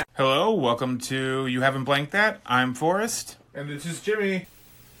Hello, welcome to You Haven't Blanked That. I'm Forrest. And this is Jimmy.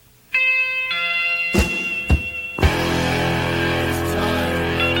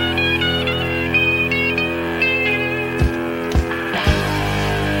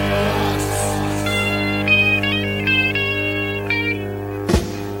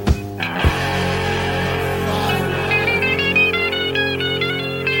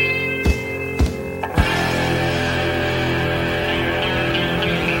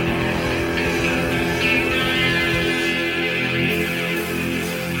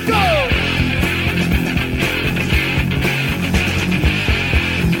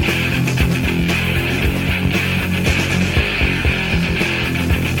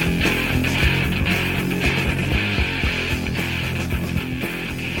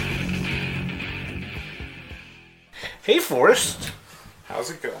 Hey, Forrest. How's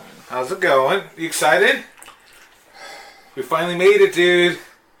it going? How's it going? You excited? We finally made it, dude.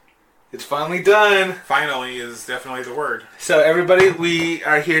 It's finally done. Finally is definitely the word. So, everybody, we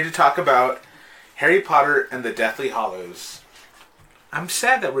are here to talk about Harry Potter and the Deathly Hallows. I'm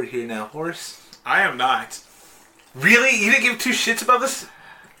sad that we're here now, Forrest. I am not. Really? You didn't give two shits about this?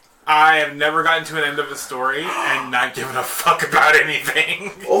 I have never gotten to an end of a story and not given a fuck about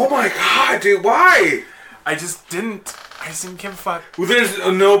anything. Oh my god, dude, why? I just didn't give a fuck. Well, there's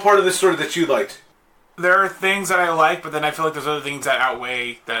no part of the story that you liked. There are things that I like, but then I feel like there's other things that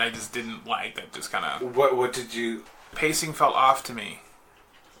outweigh that I just didn't like. That just kind of... What did you... Pacing felt off to me.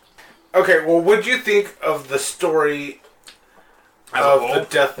 Okay, well, what did you think of the story of the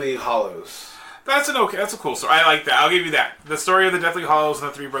Deathly Hallows? That's a cool story. I like that. I'll give you that. The story of the Deathly Hallows and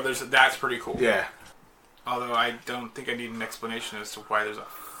the Three Brothers, that's pretty cool. Yeah. Although I don't think I need an explanation as to why there's a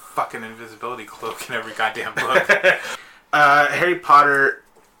fucking invisibility cloak in every goddamn book. Harry Potter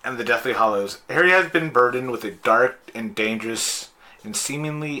and the Deathly Hallows. Harry has been burdened with a dark and dangerous and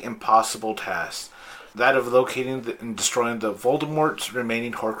seemingly impossible task. That of locating and destroying the Voldemort's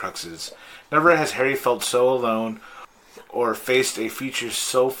remaining Horcruxes. Never has Harry felt so alone or faced a future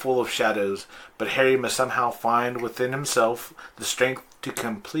so full of shadows, but Harry must somehow find within himself the strength to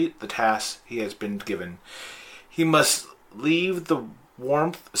complete the task he has been given. He must leave the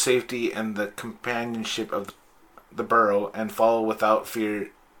warmth, safety, and the companionship of the burrow and follow without fear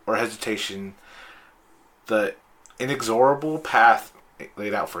or hesitation the inexorable path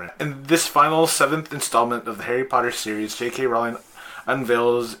laid out for him. In this final 7th installment of the Harry Potter series, J.K. Rowling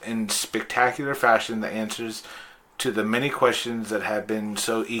unveils in spectacular fashion the answers to the many questions that have been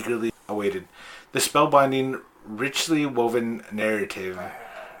so eagerly awaited. The spellbinding, richly woven narrative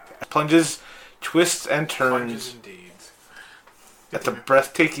plunges, twists, and turns at the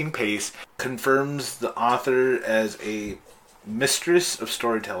breathtaking pace, confirms the author as a mistress of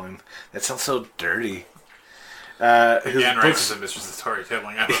storytelling. That sounds so dirty. Again, right, as a mistress of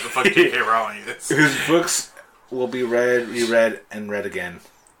storytelling. I don't know what the fuck J.K. Rowling is. Whose books will be read, reread, and read again.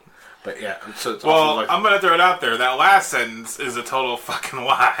 But yeah, so it's well, I'm gonna throw it out there. That last sentence is a total fucking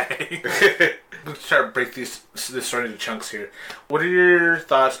lie. Let's try to break this story into chunks here. What are your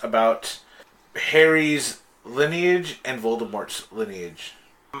thoughts about Harry's lineage and Voldemort's lineage?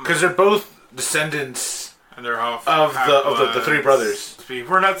 Because they're both descendants and they're half of the three brothers.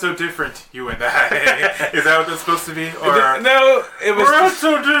 We're not so different, you and I. Is that what that's supposed to be? Or no, it was. We're not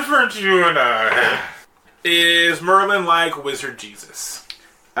so different, you and I. Is Merlin like Wizard Jesus?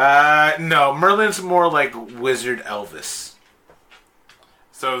 No. Merlin's more like Wizard Elvis.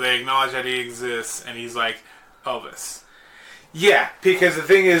 So they acknowledge that he exists, and he's like Elvis. Yeah, because the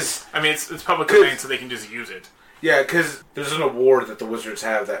thing is... I mean, it's public domain, so they can just use it. Yeah, because there's an award that the wizards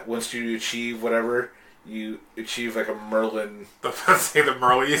have that once you achieve whatever, you achieve like a Merlin... Let's say the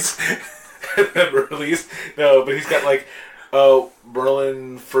Merlies. The Merlies? No, but he's got like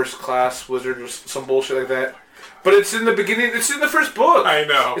Merlin First Class Wizard or some bullshit like that. But it's in the beginning, it's in the first book. I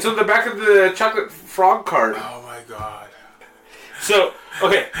know. It's on the back of the chocolate frog card. Oh my god. So,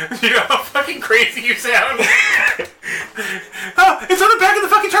 okay. You know how fucking crazy you sound? Oh, it's on the back of the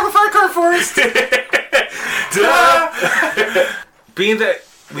fucking chocolate frog card, Forrest! Duh! Being that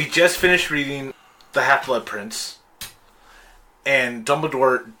we just finished reading The Half-Blood Prince and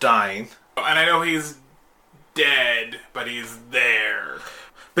Dumbledore dying. And I know he's dead, but he's there.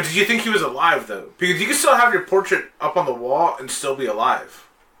 But did you think he was alive, though? Because you can still have your portrait up on the wall and still be alive.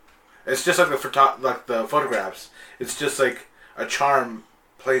 It's just like the photographs. It's just like a charm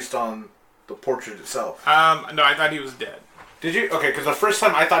placed on the portrait itself. No, I thought he was dead. Did you? Okay, because the first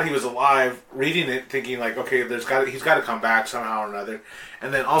time I thought he was alive, reading it, thinking like, okay, he's got to come back somehow or another.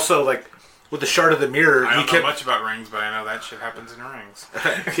 And then also like with the shard of the mirror. I don't know much about rings, but I know that shit happens in rings.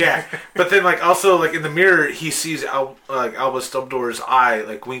 Yeah, but then like also like in the mirror, he sees Albus Dumbledore's eye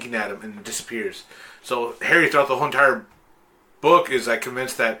like winking at him and it disappears. So Harry throughout the whole entire book is like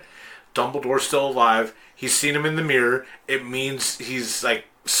convinced that Dumbledore's still alive. He's seen him in the mirror. It means he's like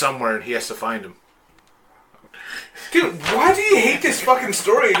somewhere and he has to find him. Dude, why do you hate this fucking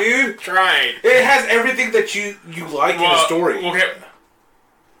story, dude? Try. It has everything that you like in a story.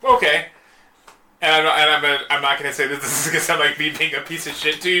 Okay. And I'm not gonna say this. This is gonna sound like me being a piece of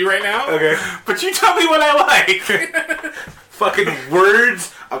shit to you right now. Okay. But you tell me what I like. Fucking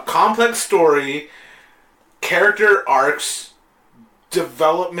words, a complex story, character arcs,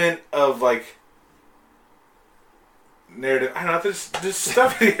 development of like narrative. I don't know. There's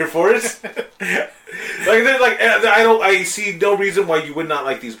stuff in here for us. I see no reason why you would not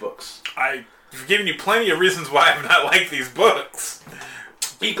like these books. I've given you plenty of reasons why I've not liked these books.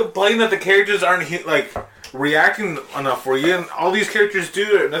 You complain that the characters aren't like reacting enough for you, and all these characters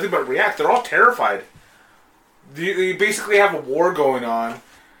do nothing but react. They're all terrified. You basically have a war going on.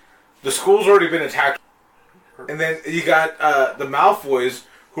 The school's already been attacked, and then you got the Malfoys,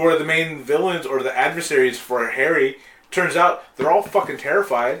 who are the main villains or the adversaries for Harry. Turns out they're all fucking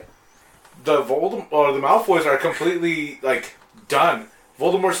terrified. The Malfoys are completely like done.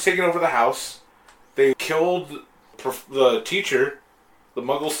 Voldemort's taken over the house. They killed the teacher. The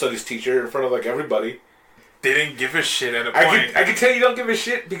Muggle Studies teacher in front of like everybody. They didn't give a shit at a point. I can tell you don't give a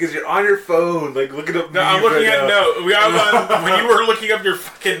shit because you're on your phone, like looking up. No, I'm looking at when you were looking up your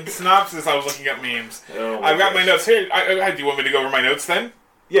fucking synopsis, I was looking up memes. Oh I've got my notes here. Do you want me to go over my notes then?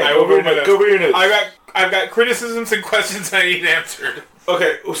 Yeah, go over your notes. I've got criticisms and questions I need answered.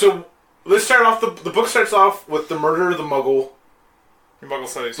 Okay, so let's start off. The book starts off with the murder of the Muggle. The Muggle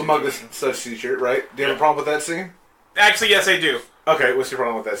Studies. The Muggle Studies teacher, right? Do you have a problem with that scene? Actually, yes, I do. Okay, what's your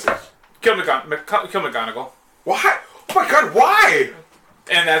problem with that scene? Kill McGonagall. Why? Oh my god, why?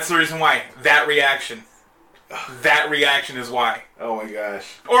 And that's the reason why. That reaction. That reaction is why. Oh my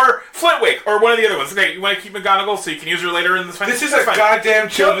gosh. Or Flitwick, or one of the other ones. Okay, you want to keep McGonagall so you can use her later in this fight? This is a goddamn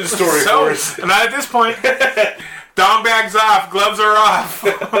children's story for us. Not at this point. Dong bags off, gloves are off.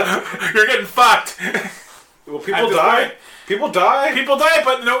 You're getting fucked. Well, people die. People die. People die,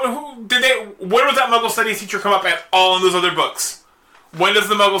 but no. When was that Muggle Studies teacher come up at all in those other books? When does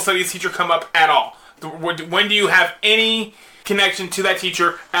the Muggle Studies teacher come up at all? When do you have any connection to that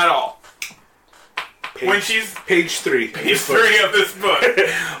teacher at all? When she's page 3. Page 3 of this book.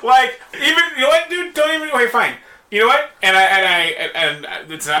 Like, even, you know what, dude? Don't even. Okay, fine. You know what? And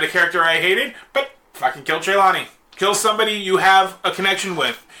it's not a character I hated, but fucking kill Trelawney. Kill somebody you have a connection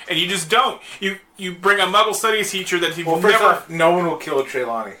with. And you just don't. You bring a Muggle Studies teacher that you've first off, no one will kill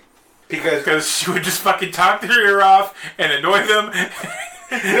Trelawney. Because she would just fucking talk their ear off and annoy them.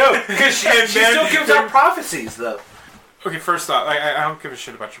 No, because she still gives out prophecies, though. Okay, first off, I don't give a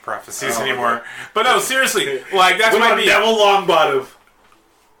shit about your prophecies anymore. Okay. But no, seriously, like, that's my be Neville Longbottom.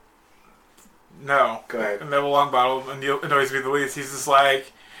 No. Go ahead. Neville Longbottom annoys me the least. He's just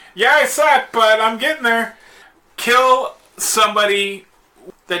like, yeah, I suck, but I'm getting there. Kill somebody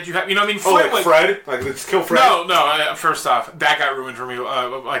that you have, you know what I mean? Like Fred? Like, let's kill Fred? No, first off, that got ruined for me,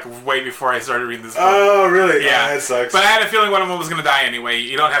 like, way before I started reading this book. Oh, really? Yeah. Oh, that sucks. But I had a feeling one of them was going to die anyway.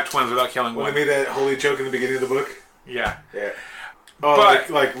 You don't have twins without killing one. When they made that holy joke in the beginning of the book? Yeah. Yeah. Oh,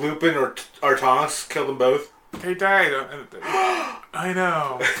 but, like Lupin or Artanis killed them both? They died. I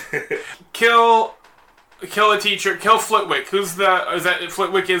know. Kill a teacher. Kill Flitwick.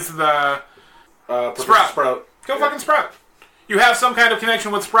 Flitwick is the... Sprout. Kill fucking Sprout. You have some kind of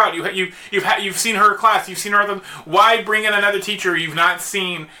connection with Sprout. You've seen her class. You've seen her. Why bring in another teacher you've not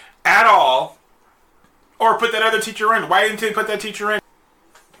seen at all, or put that other teacher in? Why didn't they put that teacher in?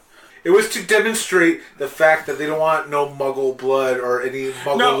 It was to demonstrate the fact that they don't want no Muggle blood or any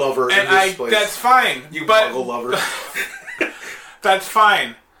Muggle lover in this place. That's fine. Muggle lover. That's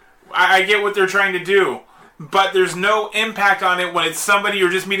fine. I get what they're trying to do. But there's no impact on it when it's somebody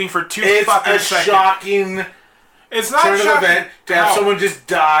you're just meeting for fucking seconds. It's a shocking turn of event to have someone just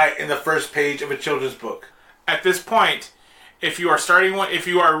die in the first page of a children's book. At this point, if you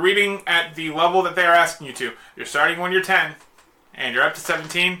are reading at the level that they are asking you to, you're starting when you're 10, and you're up to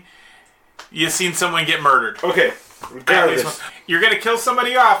 17, you've seen someone get murdered. Okay. Regardless. You're gonna kill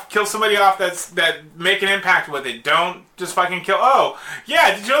somebody off that make an impact with it. Don't just fucking kill. Oh,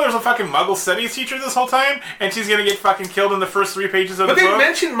 yeah, did you know there's a fucking Muggle Studies teacher this whole time? And she's gonna get fucking killed in the first 3 pages of the book? But they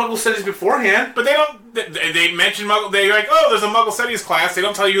mentioned Muggle Studies beforehand. But they don't, they mention Muggle, they're like, oh, there's a Muggle Studies class. They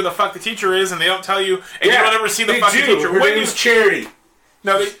don't tell you who the fuck the teacher is, and they don't tell you, and you don't ever see the fucking teacher. Her name's Charity.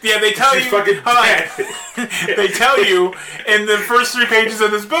 No, they tell she's you. Fucking dead. They tell you in the first 3 pages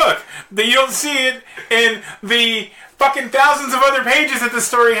of this book that you don't see it in the fucking thousands of other pages that the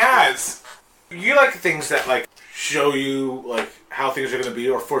story has. You like things that like show you like how things are going to be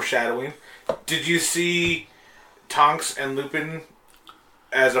or foreshadowing. Did you see Tonks and Lupin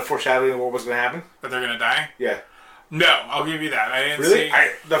as a foreshadowing of what was going to happen? That they're going to die? Yeah. No, I'll give you that. I didn't really?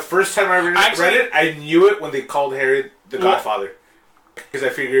 see. The first time I read it, I knew it when they called Harry the Godfather. Because I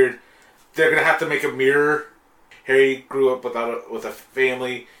figured they're going to have to make a mirror. Harry grew up with a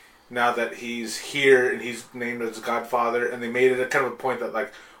family. Now that he's here and he's named as Godfather, and they made it a kind of a point that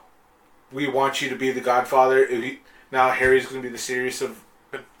like, we want you to be the Godfather. Now Harry's going to be the series of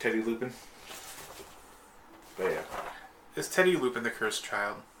Teddy Lupin. But yeah. Is Teddy Lupin the cursed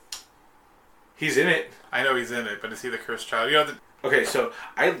child? He's in it. I know he's in it, but is he the cursed child? You know Okay, so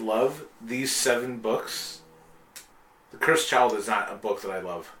I love these 7 books. The Cursed Child is not a book that I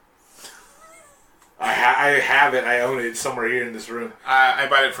love. I have it. I own it somewhere here in this room. I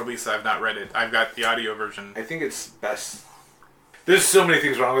bought it for Lisa. I've not read it. I've got the audio version. I think it's best. There's so many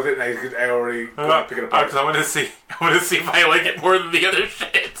things wrong with it, and I already pick it apart. Because I want to see if I like it more than the other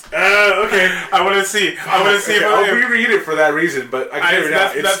shit. Okay. I want to see. If I'll reread it for that reason, but I can figure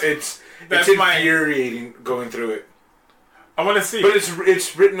it out. It's infuriating going through it. I want to see. But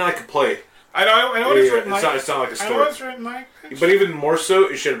it's written like a play. I know what it's written like. It's not like a story. I know what it's written like. But even more so,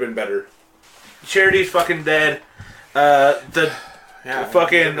 it should have been better. Charity's fucking dead. The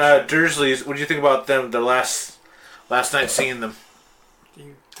fucking Dursleys. What do you think about them? Their last night seeing them.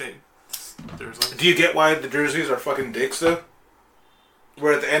 Do you get why the Dursleys are fucking dicks though?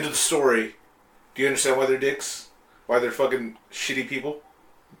 We're at the end of the story. Do you understand why they're dicks? Why they're fucking shitty people?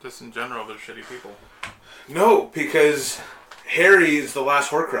 Just in general, they're shitty people. No, because Harry is the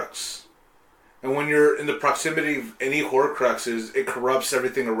last Horcrux. And when you're in the proximity of any Horcruxes, it corrupts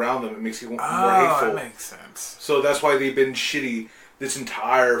everything around them. It makes you more hateful. That makes sense. So that's why they've been shitty this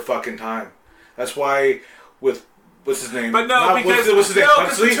entire fucking time. That's why with... What's his name? But no, because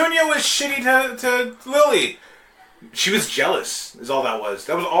Petunia was shitty to Lily. She was jealous, is all that was.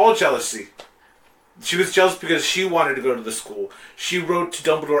 That was all jealousy. She was jealous because she wanted to go to the school. She wrote to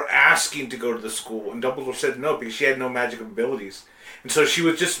Dumbledore asking to go to the school, and Dumbledore said no because she had no magic abilities. And so she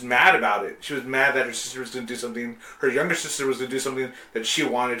was just mad about it. She was mad that her sister was going to do something, her younger sister was going to do something that she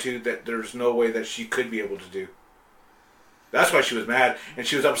wanted to, that there's no way that she could be able to do. That's why she was mad, and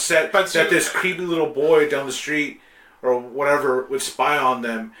she was upset that this creepy little boy down the street or whatever would spy on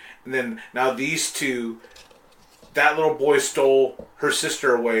them, and then now these two, that little boy stole her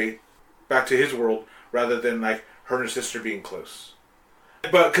sister away back to his world rather than like her and her sister being close.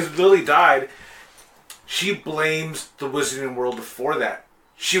 But because Lily died, she blames the Wizarding World for that.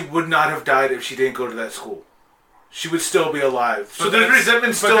 She would not have died if she didn't go to that school. She would still be alive. So there's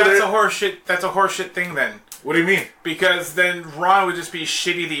resentment still there. That's a horseshit thing then. What do you mean? Because then Ron would just be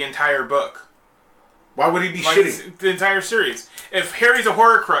shitty the entire book. Why would he be shitty? The entire series. If Harry's a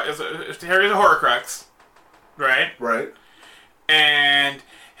Horcrux, right? Right. And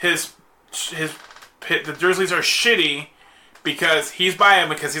the Dursleys are shitty because he's by him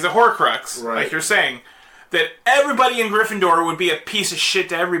because he's a Horcrux, right. Like you're saying. That everybody in Gryffindor would be a piece of shit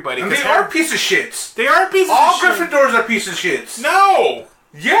to everybody. And they are piece of shits. They are pieces All of shit. All Gryffindors are piece of shits. No!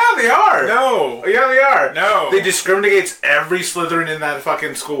 Yeah, they are. No. Yeah, they are. No. They discriminate against every Slytherin in that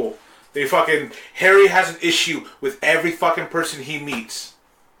fucking school. Harry has an issue with every fucking person he meets.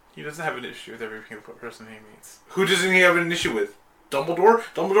 He doesn't have an issue with every person he meets. Who doesn't he have an issue with? Dumbledore?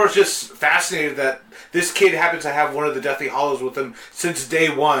 Dumbledore's just fascinated that this kid happens to have one of the Deathly Hallows with him since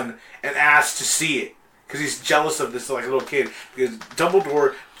day one and asked to see it. Because he's jealous of this like little kid. Because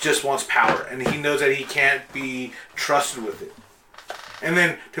Dumbledore just wants power. And he knows that he can't be trusted with it. And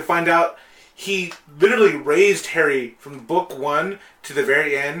then to find out, he literally raised Harry from book 1 to the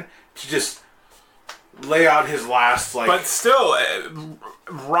very end to just lay out his last, like... But still,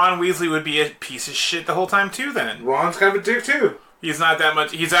 Ron Weasley would be a piece of shit the whole time, too, then. Ron's kind of a dick, too. He's not that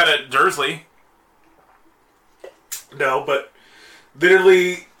much... He's at a Dursley. No, but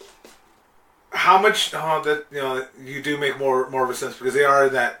literally... How much... you do make more of a sense, because they are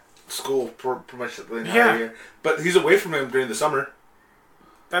in that school pretty much the entire year. But he's away from him during the summer.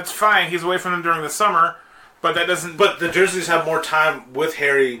 That's fine. He's away from him during the summer, but that doesn't... But the Dursleys have more time with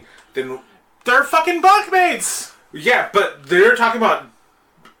Harry than... They're fucking bunkmates! Yeah, but they're talking about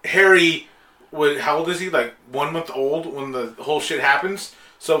Harry... How old is he? Like 1 month old when the whole shit happens?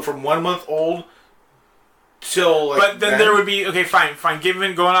 So from 1 month old till... Like, but then there would be... Okay, fine.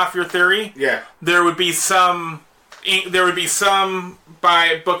 Given going off your theory... Yeah. There would be some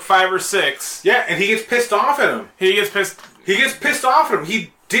by book 5 or 6. Yeah, and he gets pissed off at him. He gets pissed... He gets pissed off at him.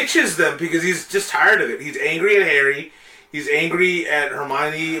 He ditches them because he's just tired of it. He's angry at Harry. He's angry at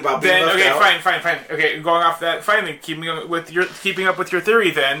Hermione about being left out. Fine. Okay, going off that, finally, keeping up with your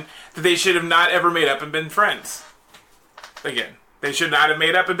theory then, that they should have not ever made up and been friends. Again. They should not have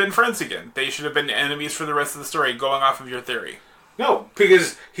made up and been friends again. They should have been enemies for the rest of the story, going off of your theory. No,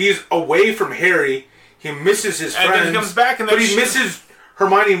 because he's away from Harry. He misses his friends. And then he comes back and but he misses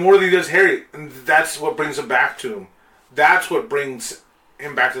Hermione more than he does Harry. And that's what brings him back to him. That's what brings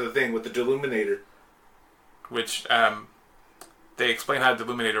him back to the thing with the Deluminator. Which, they explain how the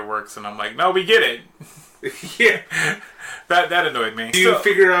Deluminator works, and I'm like, no, we get it. Yeah. That annoyed me. Did you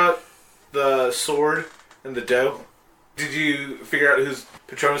figure out the sword and the dough? Did you figure out whose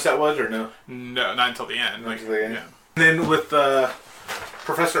Patronus that was, or no? No, not until the end. Not until the end. Yeah. And then with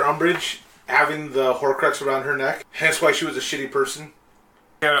Professor Umbridge having the Horcrux around her neck, hence why she was a shitty person.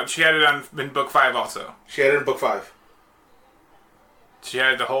 Yeah, she had it in book 5 also. She had it in book 5. She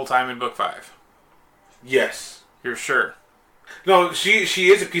had it the whole time in book 5. Yes. You're sure? No, she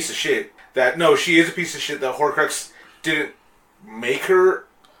is a piece of shit. She is a piece of shit. The Horcrux didn't make her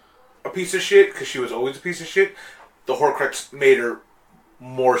a piece of shit because she was always a piece of shit. The Horcrux made her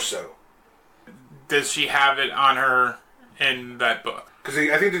more so. Does she have it on her in that book? Because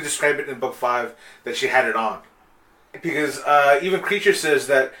I think they describe it in book 5 that she had it on. Because even Creature says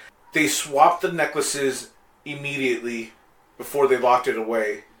that they swapped the necklaces immediately before they locked it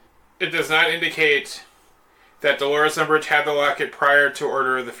away. It does not indicate that Dolores Umbridge had the locket prior to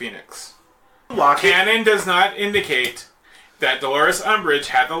Order of the Phoenix. Canon does not indicate that Dolores Umbridge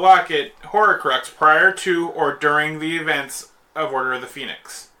had the locket Horcrux prior to or during the events of Order of the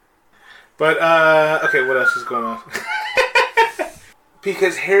Phoenix. But, okay, what else is going on?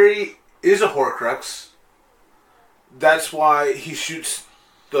 Because Harry is a Horcrux. That's why he shoots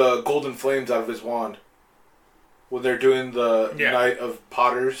the golden flames out of his wand. When they're doing the Night of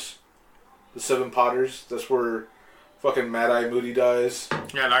Potters. The 7 Potters. That's where fucking Mad-Eye Moody dies.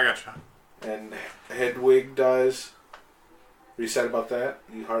 Yeah, I gotcha. And Hedwig dies. Are you sad about that?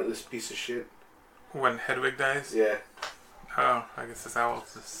 You heartless piece of shit. When Hedwig dies? Yeah. Oh, I guess his owl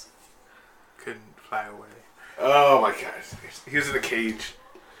just couldn't fly away. Oh my god. He was in a cage.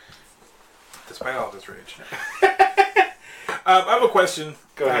 Despite all of his rage. I have a question.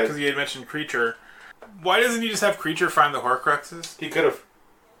 Go ahead. Because you had mentioned Creature. Why doesn't he just have Creature find the Horcruxes? He could have.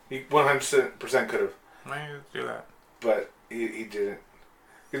 He 100% could have. Why did he do that? But he didn't.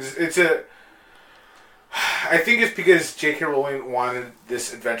 It's a... I think it's because J.K. Rowling wanted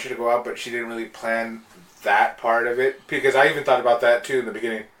this adventure to go out, but she didn't really plan that part of it. Because I even thought about that too in the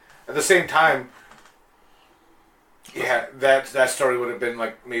beginning. At the same time, yeah, that story would have been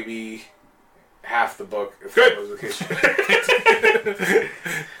like maybe half the book if that was the case.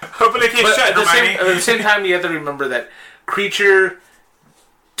 Open the case shut, Hermione. At the same time, you have to remember that Creature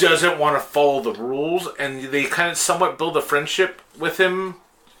doesn't want to follow the rules, and they kind of somewhat build a friendship with him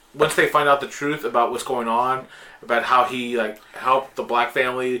once they find out the truth about what's going on, about how he helped the Black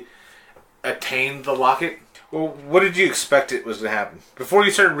family attain the locket. Well, what did you expect it was going to happen? Before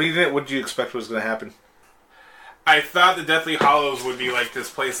you started reading it, what did you expect was going to happen? I thought the Deathly Hallows would be like this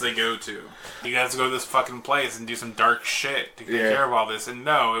place they go to. You guys go to this fucking place and do some dark shit to take care of all this, and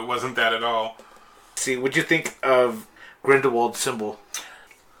no, it wasn't that at all. See, what'd you think of Grindelwald's symbol?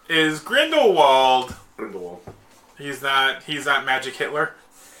 Is Grindelwald... Grindelwald. He's not Magic Hitler?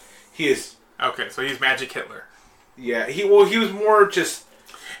 He is. Okay, so he's Magic Hitler. Yeah, he was more just...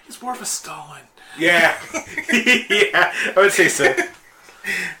 He's more of a Stalin. Yeah. Yeah, I would say so.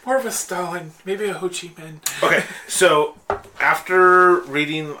 More of a Stalin. Maybe a Ho Chi Minh. Okay, so after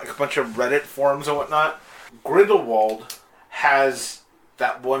reading a bunch of Reddit forums and whatnot, Grindelwald has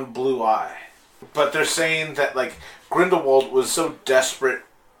that one blue eye. But they're saying that, Grindelwald was so desperate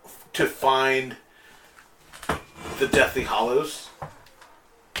to find the Deathly Hallows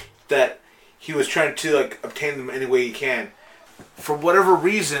that he was trying to, obtain them any way he can. For whatever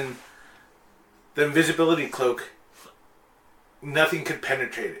reason, the invisibility cloak, nothing could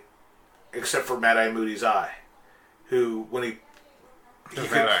penetrate it. Except for Mad-Eye Moody's eye. Who, when he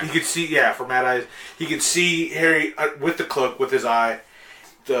could see, for Mad-Eye's, he could see Harry with the cloak, with his eye.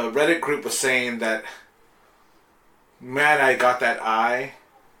 The Reddit group was saying that Mad-Eye got that eye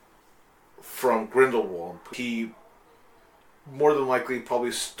from Grindelwald. He more than likely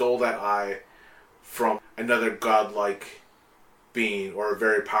probably stole that eye from another godlike being or a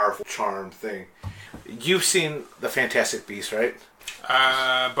very powerful charm thing. You've seen The Fantastic Beasts, right?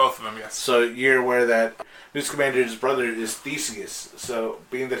 Both of them, yes. So you're aware that Newt Scamander's brother is Theseus. So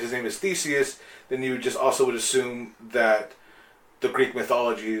being that his name is Theseus, then you just also would assume that the Greek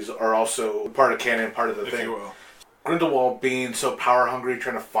mythologies are also part of canon, part of the thing. If you will. Grindelwald being so power hungry,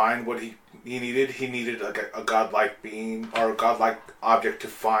 trying to find what he needed like a godlike being or a godlike object to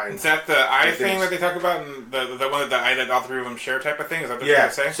find. Is that the eye thing that they talk about, and the one that the eye that all three of them share type of thing? Is that what they're trying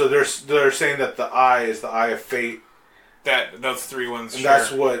to say? So they're saying that the eye is the eye of fate. That those three ones. And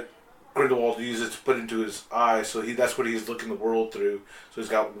that's what Grindelwald uses to put into his eye. So that's what he's looking the world through. So he's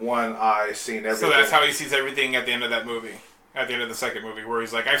got one eye seeing everything. So that's how he sees everything at the end of that movie. At the end of the second movie, where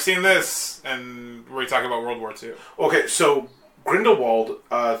he's like, "I've seen this," and where he talking about World War II. Okay, so Grindelwald,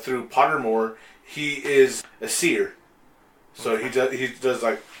 through Pottermore, he is a seer. So he does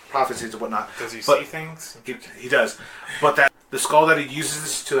like prophecies and whatnot. Does he see things? He does. But the skull that he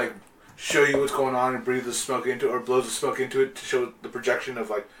uses to like show you what's going on and breathe the smoke into it, or blows the smoke into it to show the projection of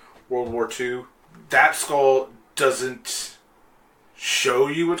like World War II, that skull doesn't show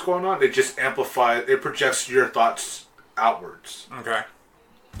you what's going on. It just amplifies, it projects your thoughts outwards. Okay.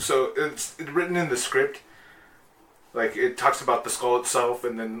 So it's written in the script. Like, it talks about the skull itself,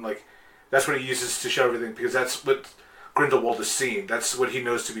 and then, like, that's what he uses to show everything, because that's what Grindelwald is seeing. That's what he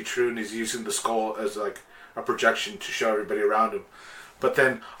knows to be true, and he's using the skull as, like, a projection to show everybody around him. But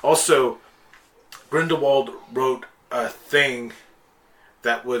then, also, Grindelwald wrote a thing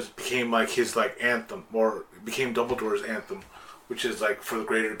that became, like, his, like, anthem, or became Dumbledore's anthem, which is, like, for the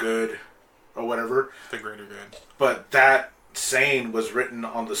greater good, or whatever. The greater good. But that saying was written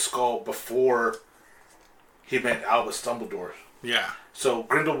on the skull before he met Albus Dumbledore. Yeah. So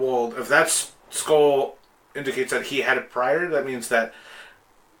Grindelwald, if that skull indicates that he had it prior, that means that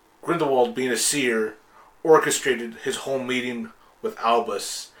Grindelwald, being a seer, orchestrated his whole meeting with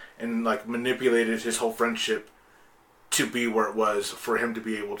Albus and like manipulated his whole friendship to be where it was for him to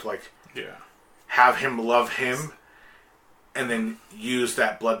be able to like have him love him, and then use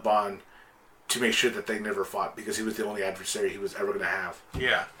that blood bond to make sure that they never fought, because he was the only adversary he was ever going to have.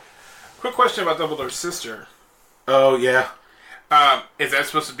 Yeah. Quick question about Dumbledore's sister. Oh, yeah. Is that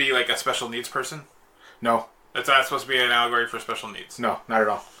supposed to be like a special needs person? No. It's not supposed to be an allegory for special needs? No, not at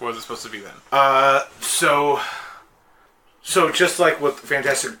all. What was it supposed to be then? So just like with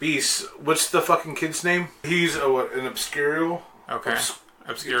Fantastic Beasts, what's the fucking kid's name? He's an Obscurial. Okay.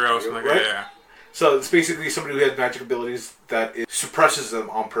 Obscuro, something like that, yeah. So it's basically somebody who has magic abilities that it suppresses them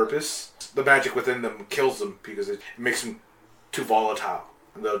on purpose. The magic within them kills them because it makes them too volatile.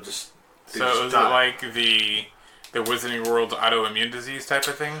 And they'll just... So is it like the Wizarding World autoimmune disease type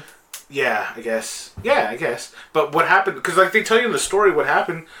of thing? Yeah, I guess. But what happened... Because like they tell you in the story what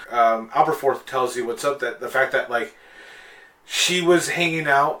happened. Aberforth tells you what's up. That the fact that like she was hanging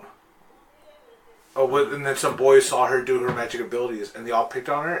out... and then some boys saw her do her magic abilities, and they all picked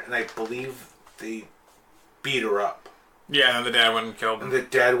on her, and I believe they beat her up. Yeah, and the dad went and killed him. And the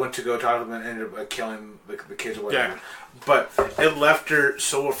dad went to go talk to them and ended up killing the kids or whatever. Yeah. But it left her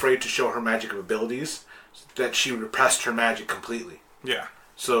so afraid to show her magic abilities that she repressed her magic completely. Yeah.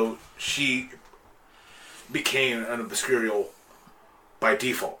 So she became an Obscurial by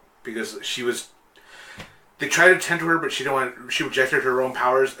default, because she was... They tried to tend to her, but she rejected her own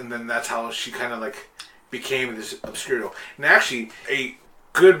powers, and then that's how she kind of like became this Obscurial. And actually, a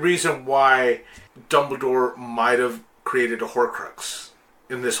good reason why Dumbledore might have created a Horcrux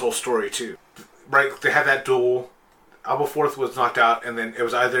in this whole story too. Right? They had that duel. Aberforth was knocked out, and then it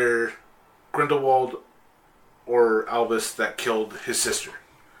was either Grindelwald or Albus that killed his sister.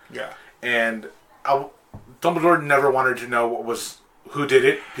 Yeah. And Dumbledore never wanted to know who did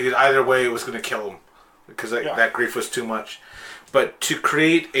it, because either way it was going to kill him. Because that grief was too much. But to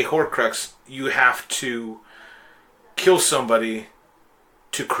create a Horcrux, you have to kill somebody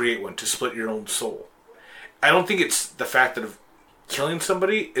to create one, to split your own soul. I don't think it's the fact of killing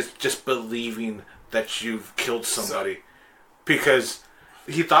somebody, it's just believing that you've killed somebody. Because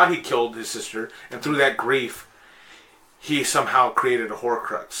he thought he killed his sister, and through that grief, he somehow created a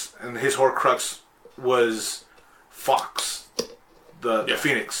Horcrux. And his Horcrux was Fawkes, the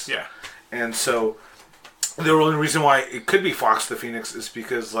Phoenix. Yeah. And so... the only reason why it could be Fawkes the Phoenix is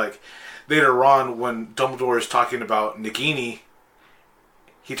because, like, later on when Dumbledore is talking about Nagini,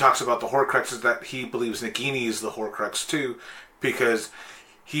 he talks about the Horcruxes that he believes Nagini is the Horcrux too, because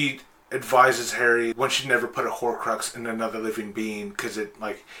he advises Harry one should never put a Horcrux in another living being, because it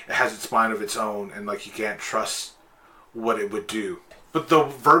has its mind of its own, and like you can't trust what it would do. But the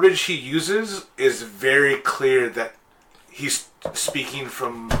verbiage he uses is very clear that he's speaking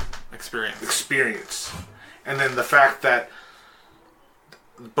from experience. And then the fact that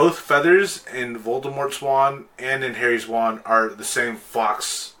both feathers in Voldemort's wand and in Harry's wand are the same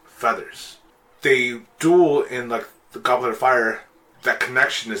Fawkes feathers. They duel in like the Goblet of Fire. That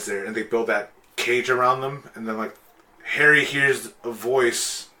connection is there, and they build that cage around them. And then like Harry hears a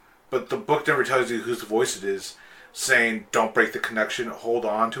voice, but the book never tells you whose voice it is. saying, "Don't break the connection. Hold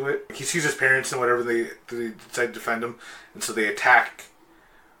on to it." He sees his parents and whatever they decide to defend him, and so they attack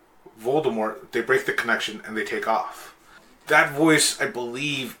Voldemort. They break the connection and they take off. That voice, I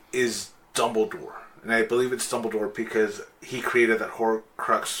believe, is Dumbledore. And I believe it's Dumbledore because he created that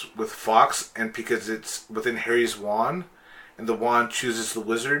Horcrux with Fawkes, and because it's within Harry's wand, and the wand chooses the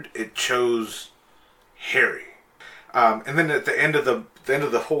wizard, it chose Harry. And then at the end of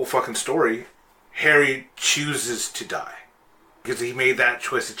the whole fucking story, Harry chooses to die because he made that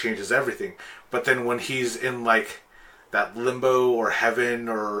choice that changes everything. But then when he's in like that limbo or heaven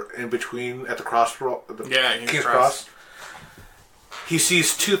or in between at the King's Cross. He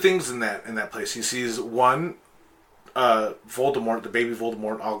sees two things in that place. He sees one, Voldemort, the baby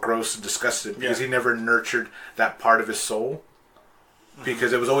Voldemort, all gross and disgusted because he never nurtured that part of his soul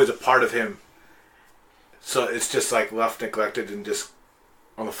because it was always a part of him. So it's just like left neglected and just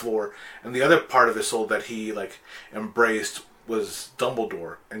on the floor. And the other part of his soul that he like embraced was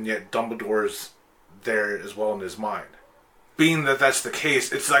Dumbledore, and yet Dumbledore's there as well in his mind. Being that that's the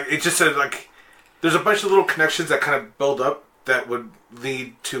case, it's like it just said like there's a bunch of little connections that kind of build up that would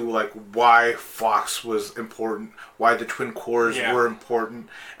lead to like why Fawkes was important, why the twin cores were important,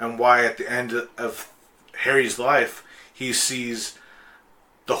 and why at the end of Harry's life he sees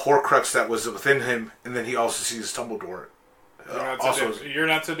the Horcrux that was within him, and then he also sees Dumbledore. You're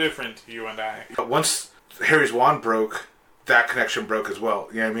not so different, you and I. But once Harry's wand broke, that connection broke as well.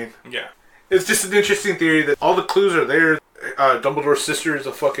 You know what I mean? Yeah. It's just an interesting theory that all the clues are there. Dumbledore's sister is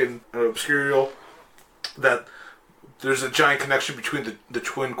a fucking obscurial. That there's a giant connection between the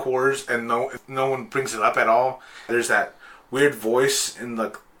twin cores, and no one brings it up at all. There's that weird voice in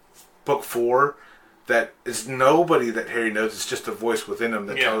like book 4 that is nobody that Harry knows. It's just a voice within him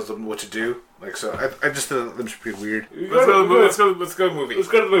that tells them what to do. Like so, I just thought that was pretty weird. Let's go movie. Let's go movie. Let's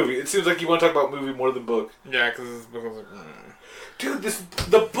go to the movie. It seems like you want to talk about movie more than book. Yeah, because this book was like, dude,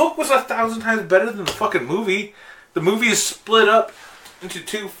 the book was 1,000 times better than the fucking movie. The movie is split up into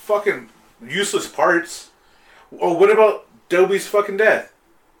 2 fucking useless parts. Oh, what about Dobby's fucking death?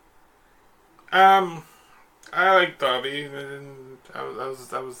 I like Dobby. That was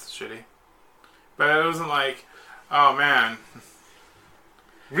shitty. But it wasn't like, oh man.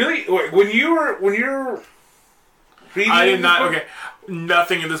 Really? When you're reading, I did not. Book, okay,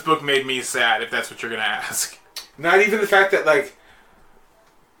 nothing in this book made me sad. If that's what you're gonna ask. Not even the fact that like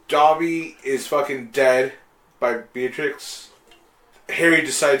Dobby is fucking dead by Beatrix. Harry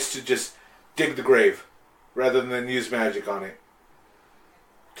decides to just dig the grave rather than use magic on it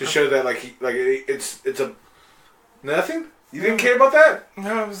to show that it's a nothing. You didn't care about that?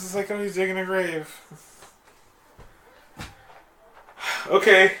 No, it was just like, oh, he's digging a grave.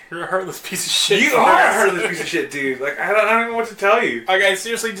 Okay. You're a heartless piece of shit. You are a heartless piece of shit, dude. Like, I don't know what to tell you. Like, I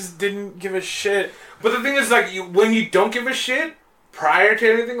seriously just didn't give a shit. But the thing is, like, when you don't give a shit prior to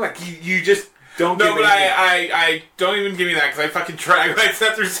anything, like, you just don't give a shit. No, but I don't even give me that, because I fucking tried. I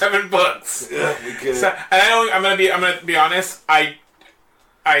sat through 7 books. Yeah, so, and I'm gonna be honest,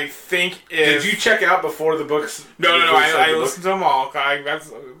 I think if... Did you check out before the books? No, I listened to them all. I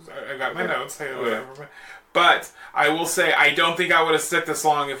got my notes. Whatever. But I will say, I don't think I would have stuck this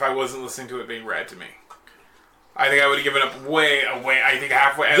long if I wasn't listening to it being read to me. I think I would have given up way, I think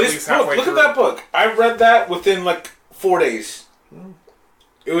halfway, at least halfway through. Look at that book. I read that within like 4 days.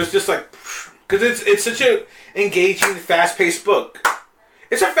 It was just like... Because it's such a engaging, fast-paced book.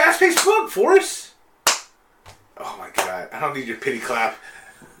 It's a fast-paced book, Forrest. Oh my god. I don't need your pity clap.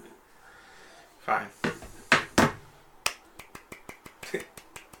 Fine.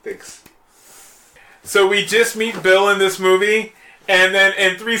 Thanks. So we just meet Bill in this movie, and then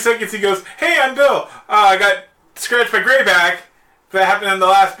in 3 seconds he goes, "Hey, I'm Bill. I got scratched by Greyback. That happened in the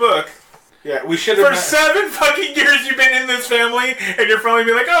last book." Yeah, we should have... For 7 fucking years you've been in this family, and you're finally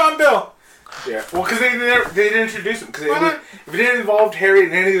be like, "Oh, I'm Bill." Yeah, well, because they didn't introduce him. Because if it didn't involve Harry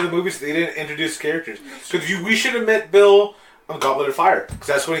in any of the movies, they didn't introduce characters. Because we should have met Bill on Goblet of Fire, because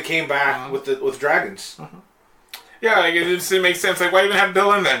that's when he came back with dragons. Yeah, like, it just didn't make sense. Like, why even have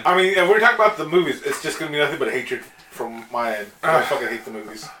Bill in then? I mean, if we're talking about the movies, it's just going to be nothing but hatred from my end. I fucking hate the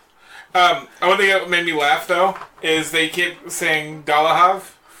movies. One thing that made me laugh, though, is they keep saying Dolohov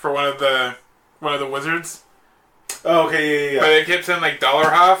for one of the wizards. Oh, okay, yeah. But they kept saying, like,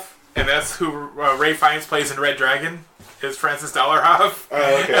 Dollarhoff, and that's who Ray Fiennes plays in Red Dragon, is Francis Dollarhoff.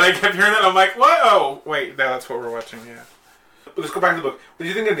 Oh, okay. And I kept hearing that, and I'm like, what? Oh, wait, that's what we're watching, yeah. But let's go back to the book. What do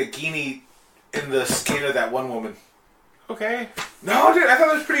you think of Nagini in the skin of that one woman? Okay. No, dude, I thought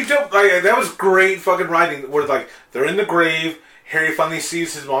that was pretty dope. Like, that was great fucking writing. Where like they're in the grave. Harry finally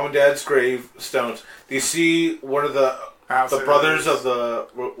sees his mom and dad's grave stones. They see one of the brothers of the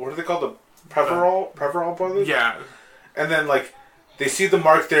what are they called? Preverall brothers. Yeah. And then like they see the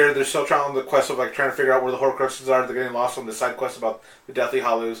mark there. They're still trying on the quest of like trying to figure out where the Horcruxes are. They're getting lost on the side quest about the Deathly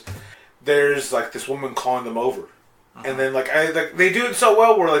Hallows. There's like this woman calling them over, and then like they do it so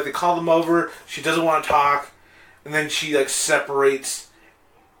well where like they call them over. She doesn't want to talk, and then she like separates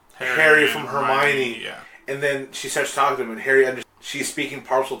Harry from Hermione. Yeah. And then she starts talking to him, and Harry she's speaking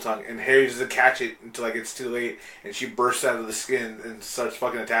Parseltongue, and Harry doesn't catch it until like it's too late, and she bursts out of the skin and starts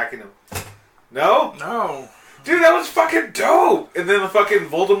fucking attacking him. No? No. Dude, that was fucking dope! And then the fucking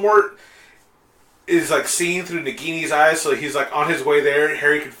Voldemort is like seeing through Nagini's eyes, so he's like on his way there.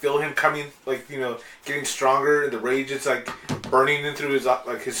 Harry can feel him coming, like, you know, getting stronger, and the rage is like burning in through his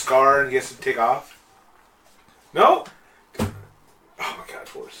like his scar, and he has to take off. No? Oh my god,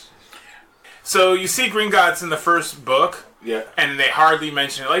 Forrest. So you see Gringotts in the first book, yeah, and they hardly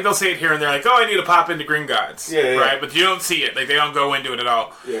mention it. Like they'll say it here and there, like, "Oh, I need to pop into Gringotts," yeah, right? But you don't see it. Like they don't go into it at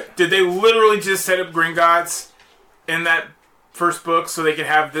all. Yeah. Did they literally just set up Gringotts in that first book so they could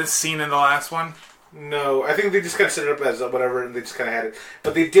have this scene in the last one? No, I think they just kind of set it up as whatever, and they just kind of had it.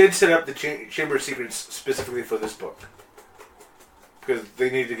 But they did set up the Chamber of Secrets specifically for this book because they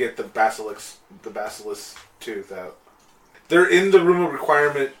needed to get the basilisk tooth out. They're in the room of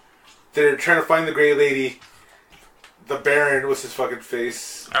requirement. They're trying to find the Grey Lady. The Baron, what's his fucking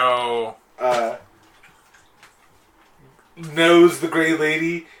face? Oh. Knows the Grey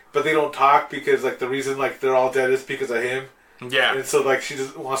Lady, but they don't talk because, like, the reason, like, they're all dead is because of him. Yeah. And so, like, she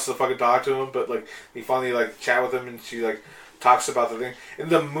just wants to fucking talk to him, but, like, he finally, like, chat with him and she, like, talks about the thing. In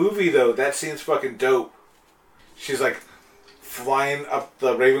the movie, though, that scene's fucking dope. She's, like, flying up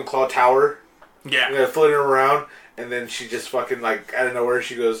the Ravenclaw tower. Yeah. And they're floating around. And then she just fucking, like, out of nowhere,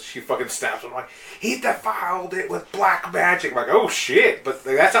 she fucking snaps him, like, he defiled it with black magic. I'm like, oh, shit. But,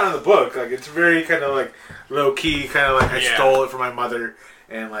 like, that's not in the book. Like, it's very kind of, like, low-key, kind of, like, I stole it from my mother,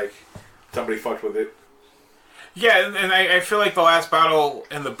 and, like, somebody fucked with it. Yeah, and I feel like the last battle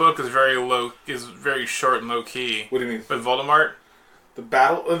in the book is very short and low-key. What do you mean? With Voldemort? The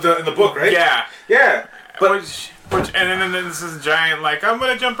battle? In the book, right? Yeah. Yeah. But and then this is giant, like, I'm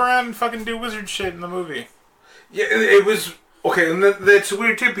going to jump around and fucking do wizard shit in the movie. Yeah, it was... Okay, and that's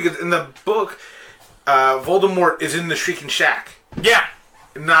weird, too, because in the book, Voldemort is in the Shrieking Shack. Yeah.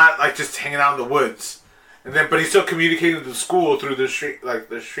 Not, like, just hanging out in the woods. And then, but he's still communicating to the school through the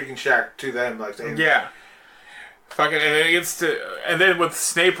Shrieking Shack to them, like, saying... Yeah. Fucking, and then it gets to... And then with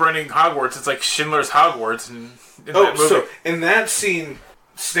Snape running Hogwarts, it's like Schindler's Hogwarts in that movie. So, in that scene,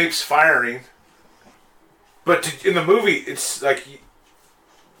 Snape's firing. But in the movie, it's, like...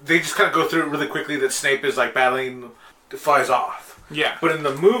 They just kind of go through it really quickly that Snape is, like, battling... flies off. Yeah. But in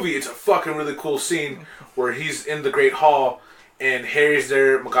the movie, it's a fucking really cool scene where he's in the Great Hall and Harry's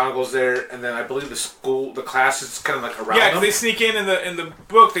there, McGonagall's there, and then I believe the class is kind of like around them. Yeah, because they sneak in the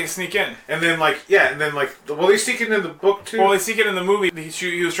book, they sneak in. And then they sneak in the book too? Well, they sneak in the movie.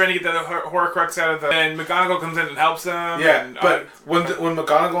 He was trying to get the Horcrux out of the... And McGonagall comes in and helps them. Yeah, and, but when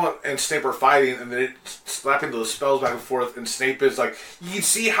McGonagall and Snape are fighting and they're slapping those spells back and forth, and Snape is like... You can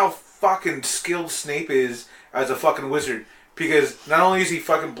see how fucking skilled Snape is as a fucking wizard. Because not only is he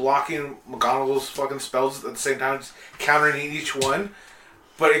fucking blocking McGonagall's fucking spells at the same time, just countering each one,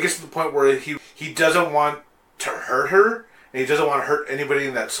 but it gets to the point where he doesn't want to hurt her, and he doesn't want to hurt anybody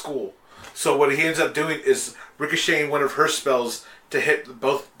in that school. So what he ends up doing is ricocheting one of her spells to hit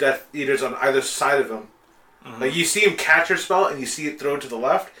both Death Eaters on either side of him. Mm-hmm. Like, you see him catch her spell, and you see it throw it to the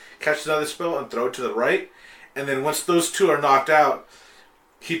left, catch another spell, and throw it to the right. And then once those two are knocked out,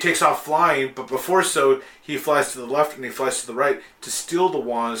 he takes off flying, but before so, he flies to the left and he flies to the right to steal the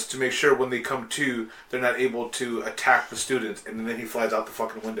wands to make sure when they come to, they're not able to attack the students, and then he flies out the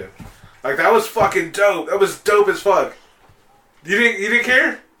fucking window. Like, that was fucking dope. That was dope as fuck. You didn't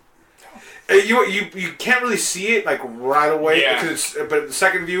care? You can't really see it, like, right away, because but the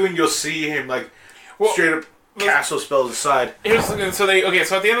second viewing, you'll see him, like, straight up cast those spells aside. So at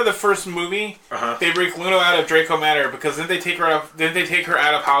the end of the first movie, they break Luna out of Draco Manor because didn't they take her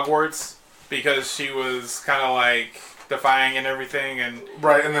out of Hogwarts because she was kind of like defying and everything, and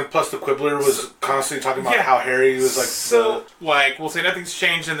right, and then plus the Quibbler was constantly talking about how Harry was like we'll say nothing's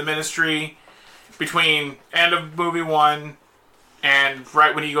changed in the Ministry between end of movie 1 and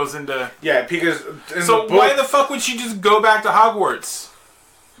right when he goes into because why the fuck would she just go back to Hogwarts?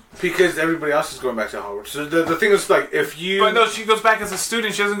 Because everybody else is going back to Hogwarts. So the thing is, like, if you... But no, she goes back as a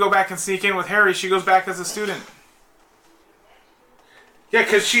student. She doesn't go back and sneak in with Harry. She goes back as a student. Yeah,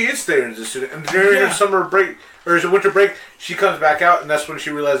 because she is there as a student. And during her summer break, or her winter break, she comes back out, and that's when she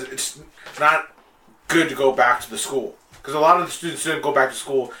realizes it's not good to go back to the school. Because a lot of the students didn't go back to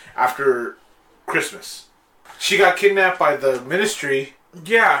school after Christmas. She got kidnapped by the Ministry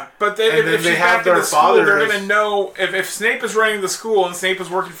Yeah, but if she's back in the school, they're going to know... If Snape is running the school and Snape is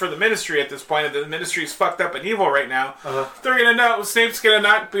working for the Ministry at this point, and the Ministry is fucked up and evil right now, they're going to know... Snape's going to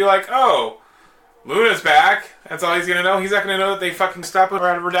not be like, oh, Luna's back. That's all he's going to know. He's not going to know that they fucking stopped her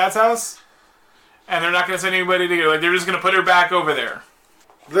out of her dad's house. And they're not going to send anybody to get her. Like, they're just going to put her back over there.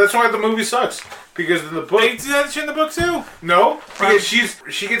 That's why the movie sucks. Because in the book... They do that shit in the book, too? No, because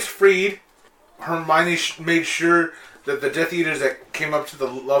she gets freed. Hermione made sure that the Death Eaters that came up to the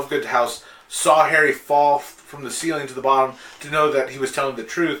Lovegood house saw Harry fall from the ceiling to the bottom to know that he was telling the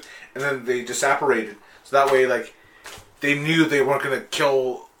truth, and then they just separated. So that way, like, they knew they weren't going to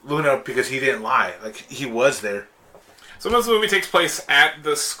kill Luna because he didn't lie. Like, he was there. So most of the movie takes place at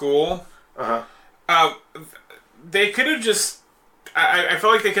the school. They could have just... I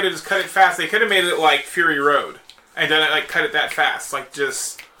feel like they could have just cut it fast. They could have made it like Fury Road and done it like cut it that fast. Like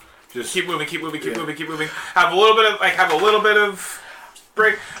just keep moving, keep moving. Have a little bit of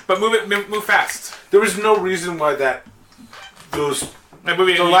break, but move fast. There was no reason why the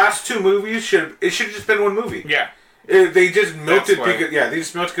last two movies should have just been one movie. Yeah, they just milked it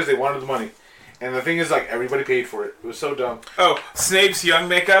because they wanted the money. And the thing is, like, everybody paid for it. It was so dumb. Oh, Snape's young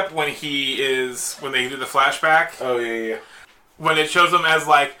makeup when they do the flashback. Oh yeah. When it shows him as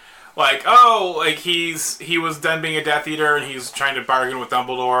he was done being a Death Eater and he's trying to bargain with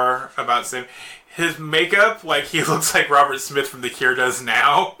Dumbledore about Snape. His makeup, like, he looks like Robert Smith from The Cure does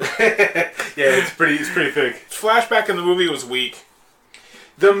now. Yeah, it's pretty thick. Flashback in the movie was weak.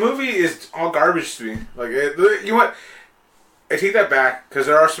 The movie is all garbage to me. Like, you know what? I take that back because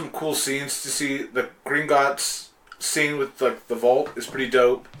there are some cool scenes to see. The Gringotts scene with the vault is pretty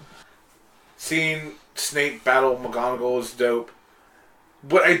dope. Seeing Snape battle McGonagall is dope.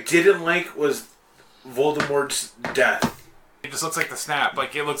 What I didn't like was Voldemort's death. It just looks like the snap.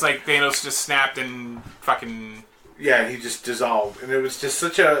 Like, it looks like Thanos just snapped and fucking... Yeah, he just dissolved. And it was just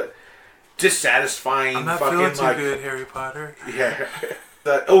such a dissatisfying I'm not feeling too good, Harry Potter. Yeah.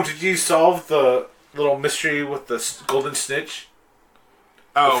 Did you solve the little mystery with the golden snitch?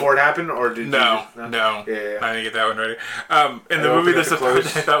 Before it happened? Or did No. Yeah. I didn't get that one ready. In the movie, there's a part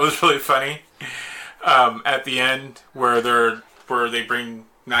that I thought was really funny. At the end, where they bring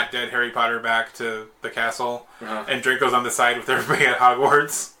not dead Harry Potter back to the castle, and Draco's on the side with everybody at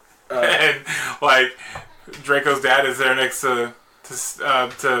Hogwarts, and like Draco's dad is there next to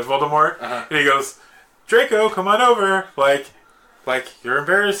Voldemort, and he goes, "Draco, come on over!" Like you're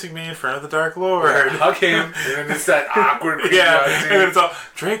embarrassing me in front of the Dark Lord. Hug him, and then it's that awkward. And then it's all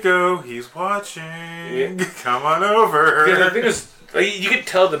Draco. He's watching. Yeah. Come on over. Yeah, the thing is, you can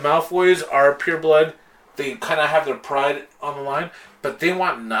tell the Malfoys are pure blood. They kind of have their pride on the line, but they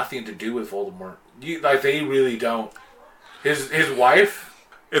want nothing to do with Voldemort. They really don't. His wife.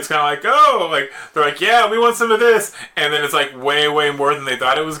 It's kind of like, they're like, yeah, we want some of this, and then it's like way, way more than they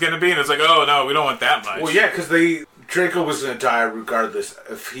thought it was going to be, and it's like, oh no, we don't want that much. Well, yeah, because Draco was going to die regardless.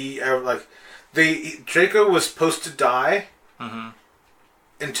 If he ever Draco was supposed to die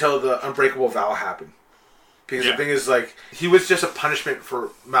until the Unbreakable Vow happened. Because the thing is, like, he was just a punishment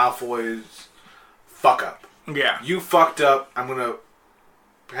for Malfoy's fuck up. Yeah. You fucked up. I'm going to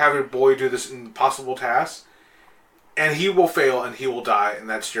have your boy do this impossible task. And he will fail and he will die. And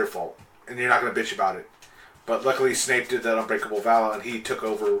that's your fault. And you're not going to bitch about it. But luckily Snape did that Unbreakable Vow. And he took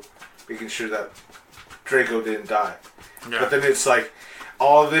over making sure that Draco didn't die. Yeah. But then it's like,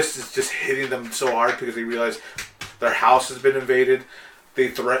 all of this is just hitting them so hard because they realize their house has been invaded. They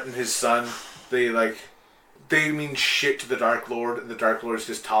threaten his son. They mean shit to the Dark Lord, and the Dark Lord is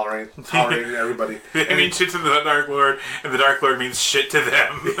just tolerating everybody. They mean shit to the Dark Lord, and the Dark Lord means shit to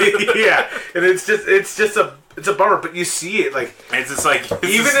them. Yeah, and it's a bummer, but you see it it's just like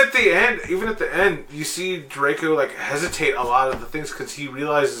even at the end, you see Draco hesitate a lot of the things because he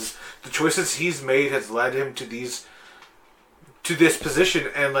realizes the choices he's made has led him to this position,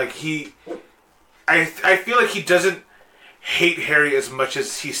 and I feel like he doesn't hate Harry as much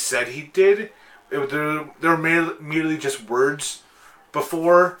as he said he did. They were merely just words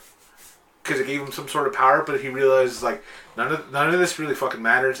before, because it gave him some sort of power. But he realizes none of this really fucking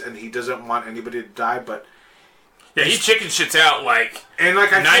matters, and he doesn't want anybody to die. But yeah, he chicken shits out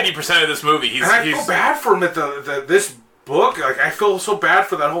 90% of this movie. I feel bad for him at this book. I feel so bad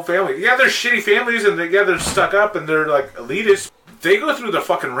for that whole family. Yeah, they're shitty families, and they're stuck up, and they're elitist. They go through the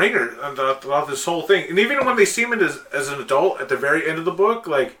fucking ringer throughout this whole thing, and even when they see him as an adult at the very end of the book,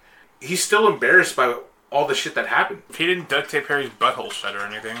 he's still embarrassed by all the shit that happened. He didn't duct tape Harry's butthole shut or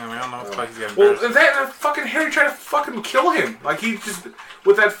anything. I don't know if he's getting embarrassed. Well, that fucking Harry tried to fucking kill him. He just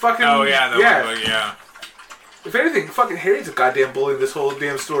with that fucking. Oh yeah, yeah. If anything, fucking Harry's a goddamn bully in this whole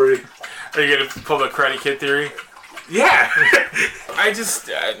damn story. Are you gonna pull the Karate Kid theory? Yeah. I just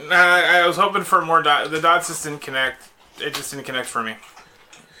I was hoping for more dots. The dots just didn't connect. It just didn't connect for me.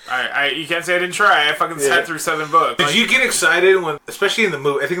 You can't say I didn't try. I fucking sat through 7 books. Did you get excited when, especially in the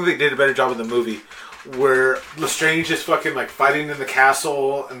movie? I think they did a better job in the movie, where Lestrange is fucking like fighting in the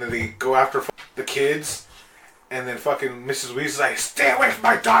castle, and then they go after the kids, and then fucking Mrs. Weasley's like, "Stay away from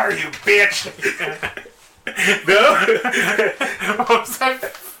my daughter, you bitch!" No. What was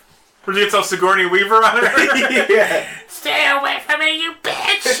that? Where you get some Sigourney Weaver on her? Yeah. Stay away from me, you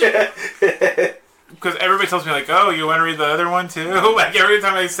bitch! Because everybody tells me, like, oh, you want to read the other one too? Like, every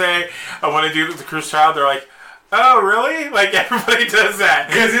time I say I want to do The Cursed Child, they're like, oh, really? Like, everybody does that.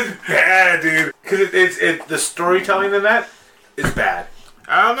 Because it's bad, dude. Because it's the storytelling in that is bad.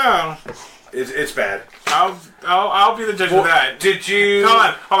 I don't know. It's bad. I'll be the judge of that. Did you...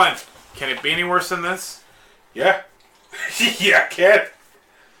 Hold on. Can it be any worse than this? Yeah. Yeah, can.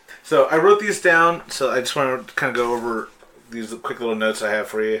 So I wrote these down, so I just want to kind of go over these quick little notes I have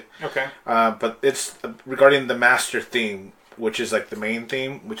for you. Okay. But it's regarding the master theme, which is like the main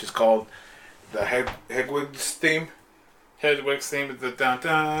theme, which is called the Hedwig's theme. Hedwig's theme is the dun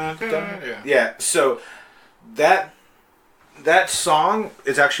dun dun. Yeah. Yeah. So that song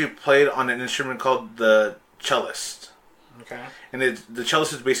is actually played on an instrument called the cellist. Okay. And the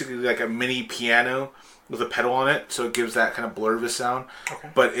cellist is basically like a mini piano with a pedal on it, so it gives that kind of blurvis sound. Okay.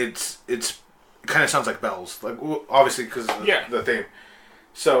 But it kind of sounds like bells, like obviously because of the theme.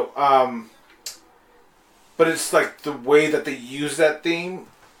 So, but it's like the way that they use that theme.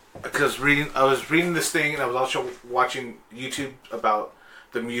 Because I was reading this thing, and I was also watching YouTube about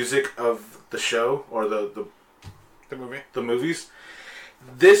the music of the show or the movies.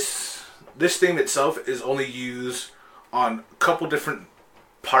 This theme itself is only used on a couple different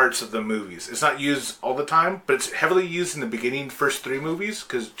parts of the movies. It's not used all the time, but it's heavily used in the beginning, first 3 movies,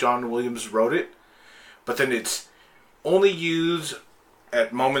 because John Williams wrote it. But then it's only used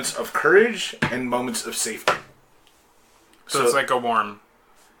at moments of courage and moments of safety. So it's like a warm.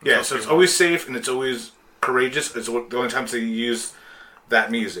 Yeah, so it's always safe and it's always courageous. It's the only times they use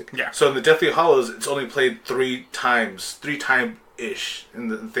that music. Yeah. So in the Deathly Hallows, it's only played 3 time-ish in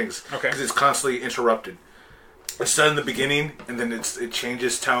the things. Okay. Because it's constantly interrupted. It's done in the beginning, and then it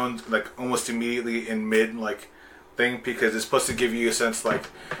changes tones like almost immediately in mid thing, because it's supposed to give you a sense like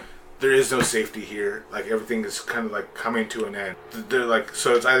there is no safety here. Like everything is kind of like coming to an end. They're like,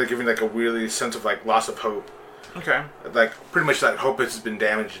 so it's either giving like a really sense of like loss of hope. Okay. Like pretty much that hope has been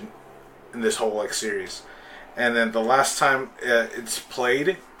damaged in this whole like series. And then the last time it's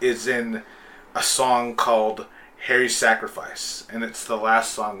played is in a song called Harry's Sacrifice, and it's the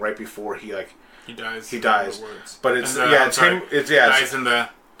last song right before he dies. He dies. But it's dies in the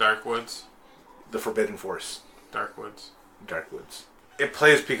Dark Woods. The Forbidden Forest. Dark Woods. It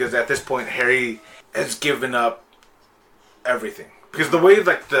plays because at this point Harry has given up everything. Because the way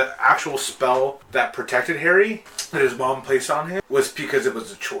like the actual spell that protected Harry that his mom placed on him was because it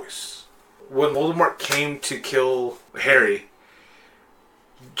was a choice. When Voldemort came to kill Harry,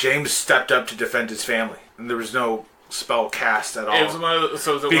 James stepped up to defend his family, and there was no spell cast at all. It was one of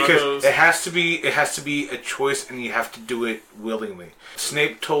those, because it has to be a choice, and you have to do it willingly.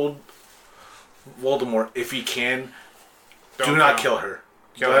 Snape told Voldemort, if he can, do not kill her.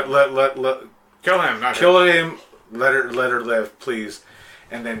 Kill him. Kill him. Let her live, please.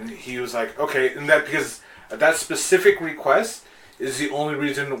 And then he was like, okay, and that because that specific request is the only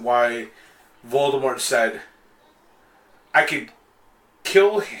reason why Voldemort said, I could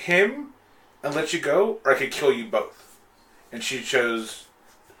kill him and let you go, or I could kill you both. And she chose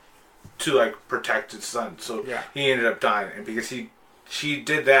to protect his son, so he ended up dying. And because she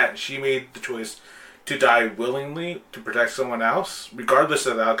did that, she made the choice to die willingly to protect someone else, regardless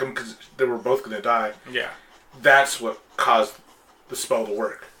of the outcome, because they were both going to die. Yeah. That's what caused the spell to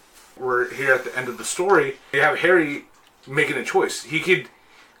work. We're here at the end of the story. You have Harry making a choice. He could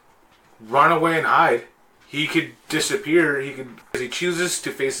run away and hide. He could disappear. If he chooses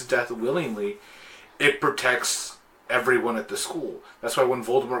to face his death willingly, it protects everyone at the school. That's why when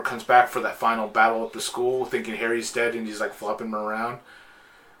Voldemort comes back for that final battle at the school, thinking Harry's dead and he's flopping him around,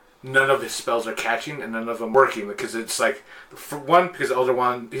 none of his spells are catching and none of them working, because it's for one, because the Elder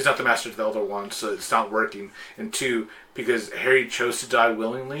Wand, he's not the master of the Elder Wand, so it's not working, and 2, because Harry chose to die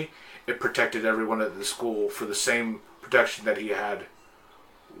willingly, it protected everyone at the school for the same protection that he had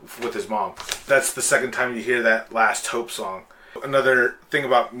with his mom. That's the second time you hear that last Hope song. Another thing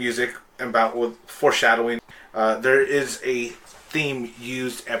about music, about with foreshadowing, there is a theme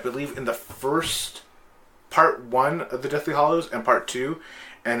used, I believe, in the first part 1 of the Deathly Hallows and part 2,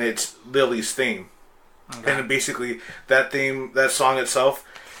 and it's Lily's theme. Okay. And basically that song itself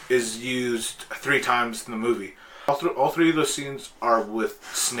is used 3 times in the movie. All three of those scenes are with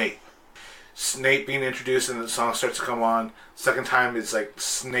Snape. Snape being introduced and the song starts to come on. Second time is like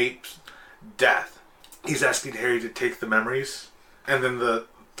Snape's death. He's asking Harry to take the memories. And then the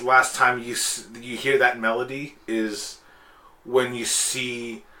last time you hear that melody is when you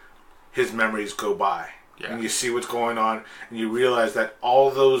see his memories go by. Yeah. And you see what's going on and you realize that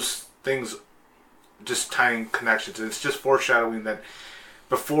all those things just tying connections. And it's just foreshadowing that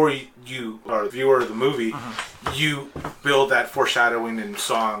before you are the viewer of the movie, you build that foreshadowing in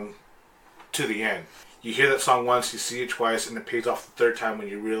song to the end. You hear that song once, you see it twice, and it pays off the third time when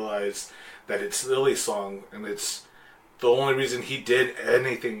you realize that it's Lily's song, and it's the only reason he did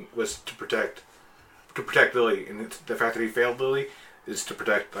anything was to protect Lily, and it's the fact that he failed Lily is to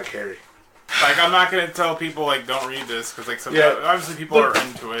protect like Harry. Like, I'm not gonna tell people like don't read this because like obviously people are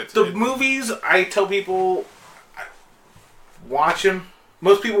into it. The movies, I tell people watch them.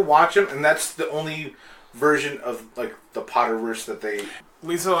 Most people watch them, and that's the only version of like the Potterverse that they.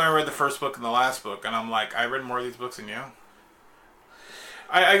 Lisa only read the first book and the last book, and I'm like, I read more of these books than you.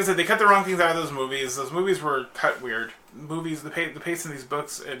 Like I said, they cut the wrong things out of those movies. Those movies were cut weird. Movies, the pace in these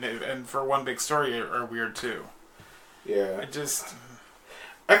books and for one big story are weird too. Yeah.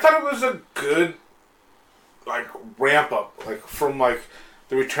 I thought it was a good, like, ramp up, like from like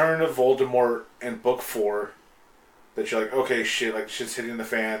the Return of Voldemort in book 4. That you're like, okay, shit, like shit's hitting the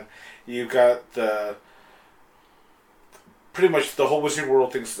fan. You got the. Pretty much the whole Wizard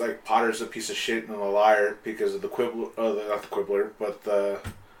World thinks like Potter's a piece of shit and a liar because of the Quibbler, not the Quibbler, but the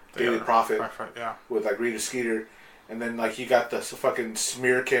Daily Prophet yeah. With like Rita Skeeter, and then like you got the fucking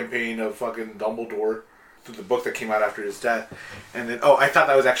smear campaign of fucking Dumbledore through the book that came out after his death, and then I thought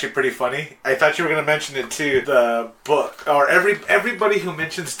that was actually pretty funny. I thought you were gonna mention it too. The book or everybody who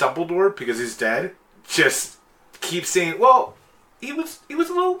mentions Dumbledore because he's dead just keeps saying, well, he was a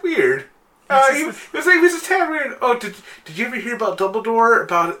little weird. He was just kind of weird. Oh, did you ever hear about Dumbledore?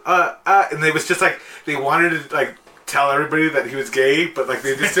 And it was just like they wanted to like tell everybody that he was gay, but like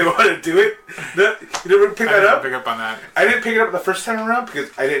they just didn't want to do it. You never pick that up? Pick up on that. I didn't pick it up the first time around because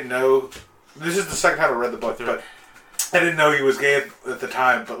I didn't know. This is the second time I read the book, but I didn't know he was gay at the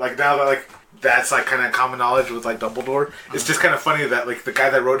time. But like now that like that's like kind of common knowledge with like Dumbledore, it's just kind of funny that like the guy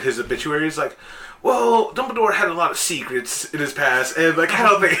that wrote his obituary is like. Well, Dumbledore had a lot of secrets in his past, and like I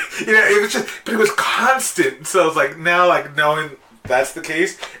don't think it was just, but it was constant. So it's like now, like knowing that's the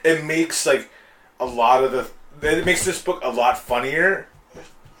case, it makes like a lot of it makes this book a lot funnier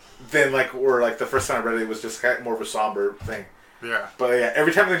than like like the first time I read it was just kind of more of a somber thing. Yeah. But yeah,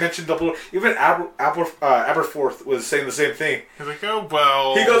 every time they mentioned Dumbledore, even Aberforth was saying the same thing. He's like, oh,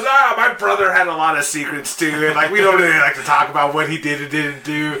 well. He goes, my brother had a lot of secrets too, and like we don't really like to talk about what he did and didn't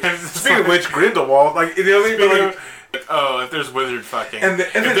do. Speaking of which, Grindelwald, like, you know what I mean? If there's wizard fucking.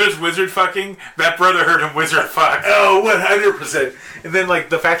 If there's wizard fucking, that brother heard him wizard fuck. Oh, 100%. And then, like,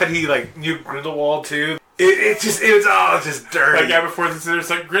 the fact that he, like, knew Grindelwald too. It was all just dirty. Like, Aberforth is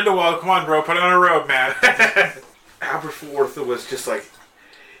like, Grindelwald, come on, bro, put on a robe, man. Aberforth was just like,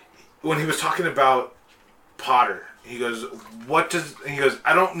 when he was talking about Potter, he goes,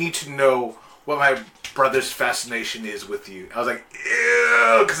 I don't need to know what my brother's fascination is with you. I was like,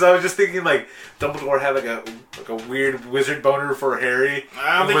 ew, because I was just thinking like Dumbledore had like a weird wizard boner for Harry.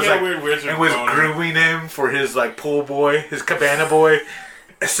 I don't think he had a weird wizard boner. And was grooming him for his like pool boy, his cabana boy.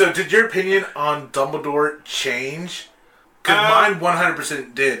 So did your opinion on Dumbledore change? Because mine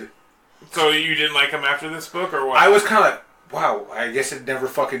 100% did. So you didn't like him after this book, or what? I was kind of like, wow, I guess I never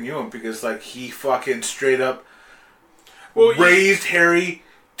fucking knew him because, like, he fucking straight up raised Harry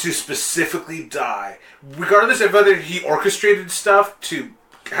to specifically die. Regardless of whether he orchestrated stuff to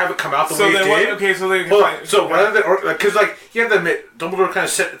have it come out the way it did. So rather than... Because, like, you have to admit, Dumbledore kind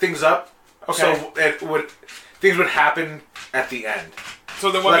of set things up. Okay. So things would happen at the end.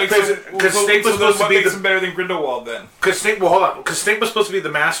 So then what makes him better than Grindelwald then? Because Snape was supposed to be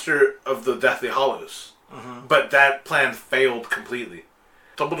the master of the Deathly Hallows. Mm-hmm. But that plan failed completely.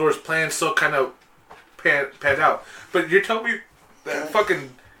 Dumbledore's plan still kind of panned out. But you're telling me that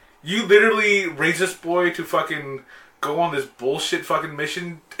fucking... You literally raised this boy to fucking go on this bullshit fucking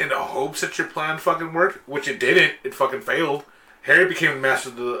mission in the hopes that your plan fucking worked? Which it didn't. It fucking failed. Harry became the master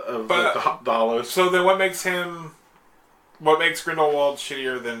of the Hallows. So then what makes Grindelwald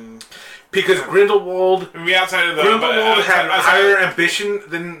shittier than... Because Grindelwald... outside of Grindelwald had higher ambition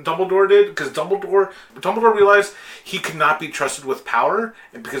than Dumbledore did. Because Dumbledore realized he could not be trusted with power.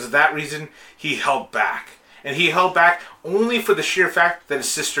 And because of that reason, he held back. And he held back only for the sheer fact that his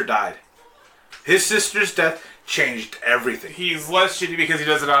sister died. His sister's death changed everything. He's less shitty because he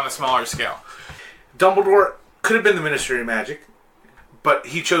does it on a smaller scale. Dumbledore could have been the Ministry of Magic. But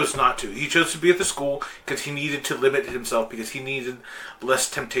he chose not to. He chose to be at the school because he needed to limit himself because he needed less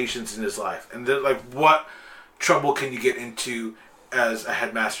temptations in his life. And then, like, what trouble can you get into as a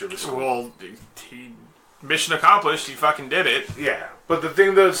headmaster of the school? Well, he mission accomplished. He fucking did it. Yeah. But the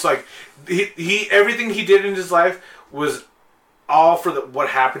thing though, it's like, he everything he did in his life was all for what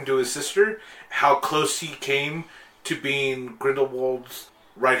happened to his sister, how close he came to being Grindelwald's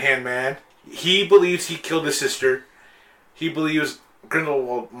right-hand man. He believes he killed his sister. He believes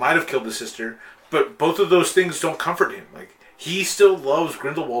Grindelwald might have killed his sister, but both of those things don't comfort him. Like, he still loves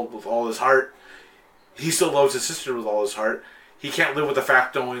Grindelwald with all his heart. He still loves his sister with all his heart. He can't live with the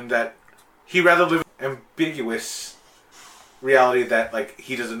fact knowing that he'd rather live in ambiguous reality that, like,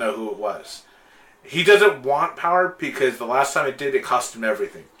 he doesn't know who it was. He doesn't want power because the last time it did, it cost him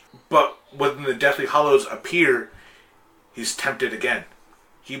everything. But when the Deathly Hallows appear, he's tempted again.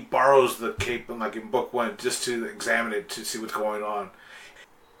 He borrows the cape in book 1 just to examine it to see what's going on.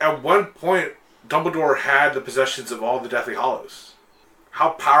 At one point, Dumbledore had the possessions of all the Deathly Hallows. How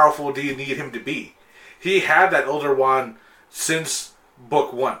powerful do you need him to be? He had that Elder Wand since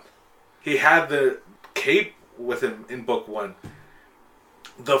book 1. He had the cape with him in book 1.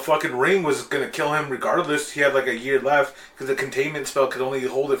 The fucking ring was going to kill him regardless. He had like a year left because the containment spell could only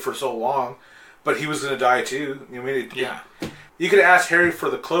hold it for so long. But he was going to die too. You know what I mean? Yeah. You could have asked Harry for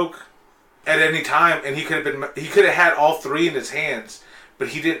the cloak at any time, and he could have had all 3 in his hands, but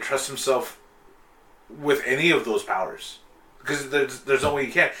he didn't trust himself with any of those powers because there's no way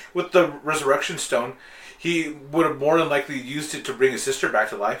he can. With the Resurrection Stone, he would have more than likely used it to bring his sister back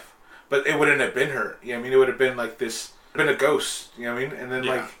to life, but it wouldn't have been her. You know what I mean? It would have been like this, been a ghost. You know what I mean? And then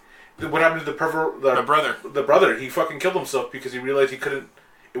what happened to the brother? The brother, he fucking killed himself because he realized he couldn't.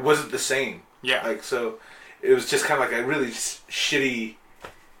 It wasn't the same. Yeah. Like so. It was just kind of like a really shitty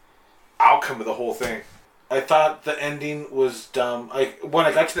outcome of the whole thing. I thought the ending was dumb. When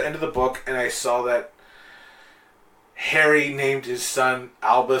I got to the end of the book and I saw that Harry named his son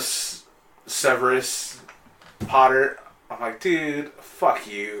Albus Severus Potter, I'm like, dude, fuck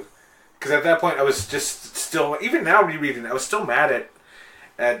you. Because at that point I was just still, even now rereading, I was still mad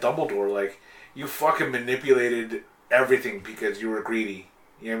at Dumbledore. Like, you fucking manipulated everything because you were greedy.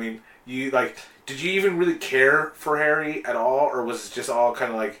 You know what I mean? Did you even really care for Harry at all, or was it just all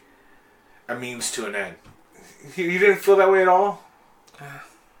kind of like a means to an end? You didn't feel that way at all?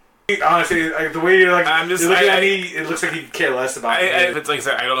 Honestly, the way you're like, I'm just, you're looking at me, it looks like you care less about it. If it's like I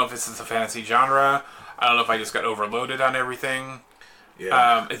said, I don't know if it's a fantasy genre. I don't know if I just got overloaded on everything.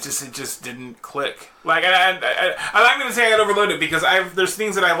 Yeah. It just didn't click. Like, I'm not going to say I got overloaded because there's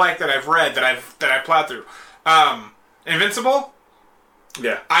things that I like that I've read that I plowed through. Invincible.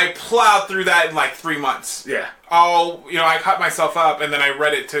 Yeah. I plowed through that in like 3 months. Yeah. I caught myself up and then I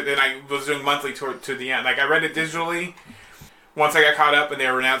read it then I was doing monthly to the end. Like, I read it digitally. Once I got caught up and they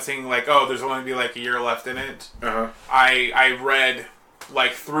were announcing like, oh, there's only be like a year left in it. Uh-huh. I read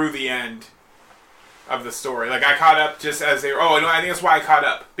like through the end of the story. Like, I caught up just as they were, I think that's why I caught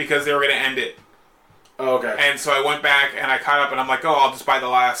up, because they were going to end it. Oh, okay. And so I went back and I caught up and I'm like, I'll just buy the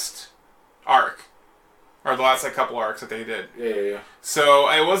last arc. Or the last couple arcs that they did. Yeah. So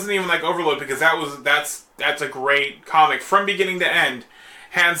it wasn't even like overload because that's a great comic from beginning to end,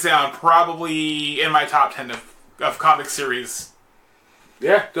 hands down. Probably in my top 10 of comic series.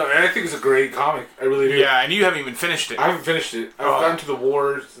 Yeah, I think it's a great comic. I really do. Yeah, and you haven't even finished it. I haven't finished it. I've gotten to the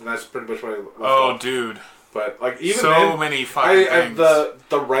wars, and that's pretty much what I left off. Dude. But like even so then, many fucking things.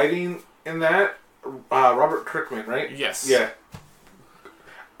 The writing in that, Robert Kirkman, right? Yes. Yeah.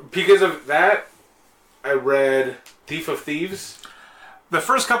 Because of that, I read Thief of Thieves. The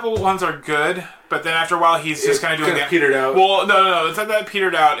first couple ones are good, but then after a while he's just kind of doing that. Petered out. Well, no, it's not that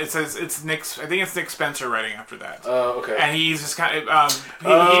petered out. It says it's Nick. I think it's Nick Spencer writing after that. Oh, okay. And he's just kind of he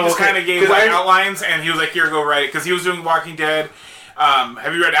just kind of gave like outlines, and he was like, "Here, go write it," because he was doing Walking Dead.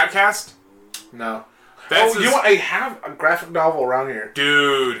 Have you read Outcast? No. That's you know what? I have a graphic novel around here,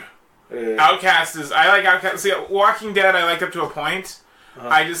 dude. Outcast is. I like Outcast. See, Walking Dead, I liked up to a point.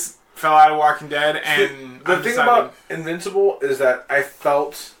 I just fell out of Walking Dead, and the thing about Invincible is that I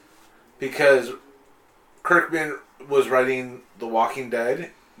felt, because Kirkman was writing The Walking Dead,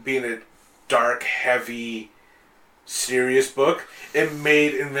 being a dark, heavy, serious book, it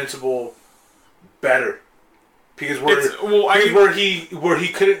made Invincible better. Because where he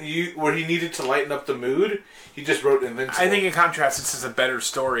needed to lighten up the mood, he just wrote Invincible. I think in contrast, this is a better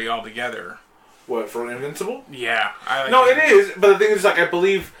story altogether. What, for Invincible? Yeah, it is. But the thing is, like, I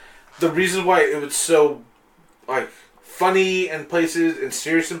believe the reason why it was so, like, funny in places and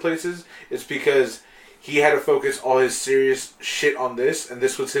serious in places is because he had to focus all his serious shit on this, and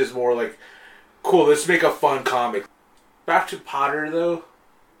this was his more, like, cool, let's make a fun comic. back to Potter, though.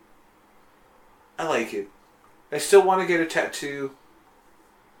 I like it. I still want to get a tattoo.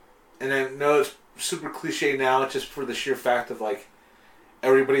 And I know it's super cliche now, just for the sheer fact of, like,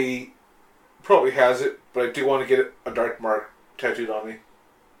 everybody probably has it, but I do want to get a dark mark tattooed on me.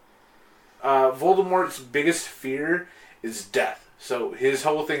 Voldemort's biggest fear is death. So his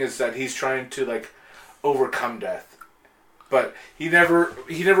whole thing is that he's trying to, like, overcome death. But he never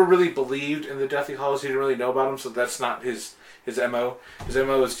really believed in the Deathly Hallows. He didn't really know about them, so that's not his MO. His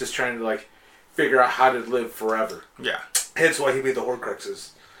MO is just trying to, like, figure out how to live forever. Yeah. Hence why he made the Horcruxes.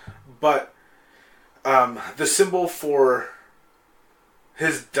 But the symbol for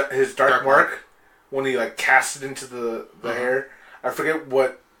his dark mark, when he, like, casts it into the air, I forget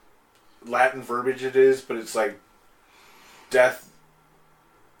what Latin verbiage it is, but it's like death,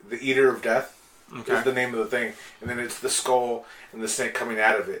 the eater of death is the name of the thing, and then it's the skull and the snake coming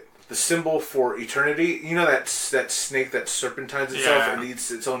out of it. The symbol for eternity, you know that snake that serpentines itself and eats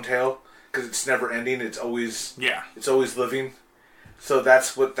its own tail because it's never ending. It's always living. So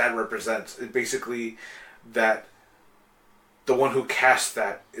that's what that represents. It basically that the one who casts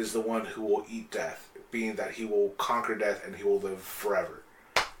that is the one who will eat death, being that he will conquer death and he will live forever.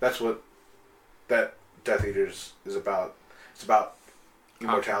 That's what that Death Eaters is about. It's about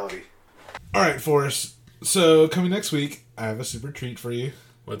immortality. All right, Forrest. So coming next week, I have a super treat for you.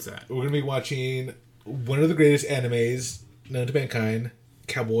 What's that? We're going to be watching one of the greatest animes known to mankind,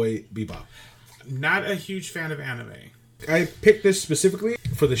 Cowboy Bebop. Not a huge fan of anime. I picked this specifically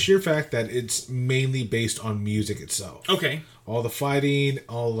for the sheer fact that it's mainly based on music itself. Okay. All the fighting,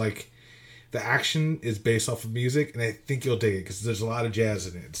 the action is based off of music, and I think you'll dig it because there's a lot of jazz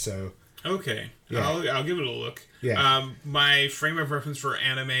in it. So okay, yeah. I'll give it a look. Yeah. My frame of reference for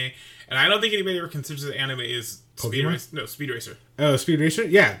anime, and I don't think anybody ever considers it anime, is Speed Racer. No, Speed Racer. Oh, Speed Racer?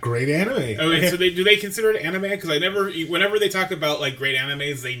 Yeah, great anime. Okay, so do they consider it anime? Because whenever they talk about, like, great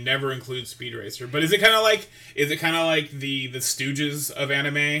animes, they never include Speed Racer. But is it kind of like the Stooges of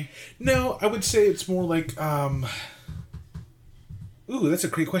anime? No, I would say it's more like Ooh, that's a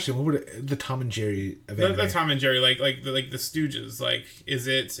great question. What would the Tom and Jerry of anime? The Tom and Jerry, like the Stooges. Like, is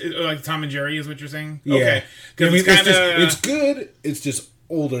it like Tom and Jerry? Is what you're saying? Yeah. Okay. I mean, it's good. It's just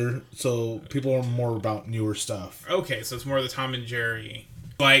older, so people are more about newer stuff. Okay, so it's more the Tom and Jerry.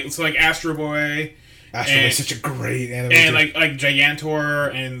 Like Astro Boy. Astro Boy is such a great anime. And like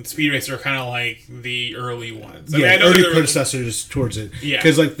Gigantor and Speed Racer are kind of like the early ones. Early predecessors towards it. Yeah.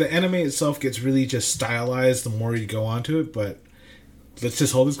 Because like the anime itself gets really just stylized the more you go on to it, but let's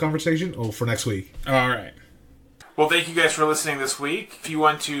just hold this conversation for next week. All right. Well, thank you guys for listening this week. If you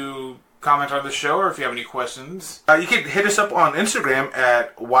want to comment on the show or if you have any questions, you can hit us up on Instagram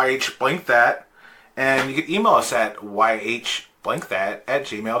at yhblankthat, and you can email us at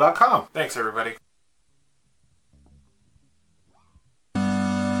yhblankthat@gmail.com. Thanks, everybody.